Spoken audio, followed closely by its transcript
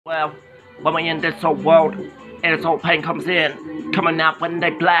Well, when we in this old world, and this old pain comes in, coming out when they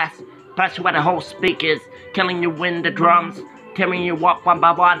blast you at the whole speakers, killing you in the drums, tearing you up one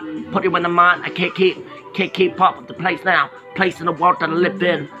by one, put you in the mind. I can't keep up with the place now, place in the world that I live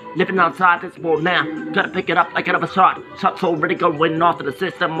in, living outside this world now. Gotta pick it up like another shot. Shot's already going off of the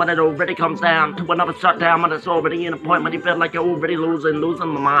system when it already comes down to another shutdown when it's already in a point when you feel like you're already losing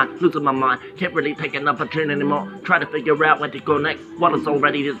my mind. Can't really take another turn anymore. Try to figure out where to go next. What is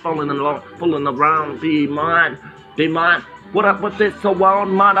already just fooling around. Be mine. What up with this so wild,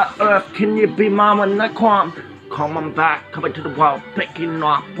 Mother Earth? Can you be mine when I come? Coming back, coming to the world, picking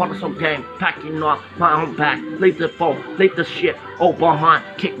off, what a game, packing off my own back, leave the foe, leave the shit all behind,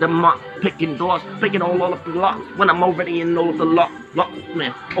 kick them up, picking doors, picking all of the locks, when I'm already in all of the locks,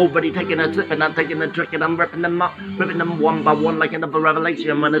 man, already taking a sip and I'm taking a drink and I'm ripping them up, ripping them one by one like another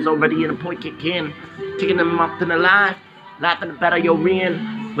revelation, when it's already in a point kick in, taking them up to the life, laughing the better you're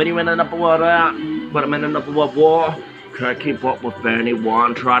in, when you in another world out, but I'm in another world war, can't keep up with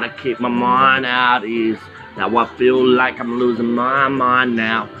anyone, try to keep my mind out ease. Now I feel like I'm losing my mind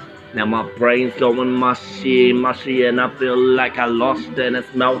now. Now my brain's going mushy, and I feel like I lost and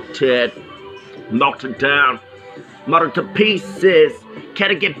it's melted down, melted to pieces.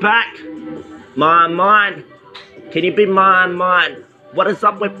 Can I get back? My mind, can you be my mind? What is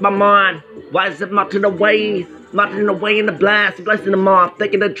up with my mind? Why is it melting away? Melting away in the blast, blasting them off,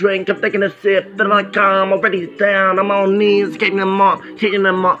 taking a drink, I'm taking a sip, feeling like I'm already down, I'm on knees, kicking them off,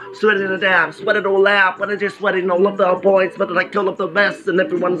 sweating it down, sweat it all out, but I'm just sweating all of the points, but I kill up the rest, and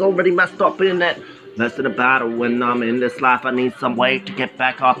everyone's already messed up in it. Less than a battle when I'm in this life, I need some way to get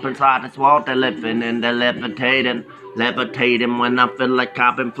back up inside this world they're living in, they're levitating when I feel like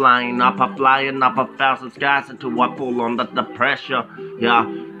I've been flying up, I'm flying up 1,000 skies until I fall under the pressure, yeah,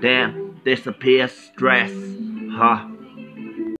 damn, disappear stress. Huh.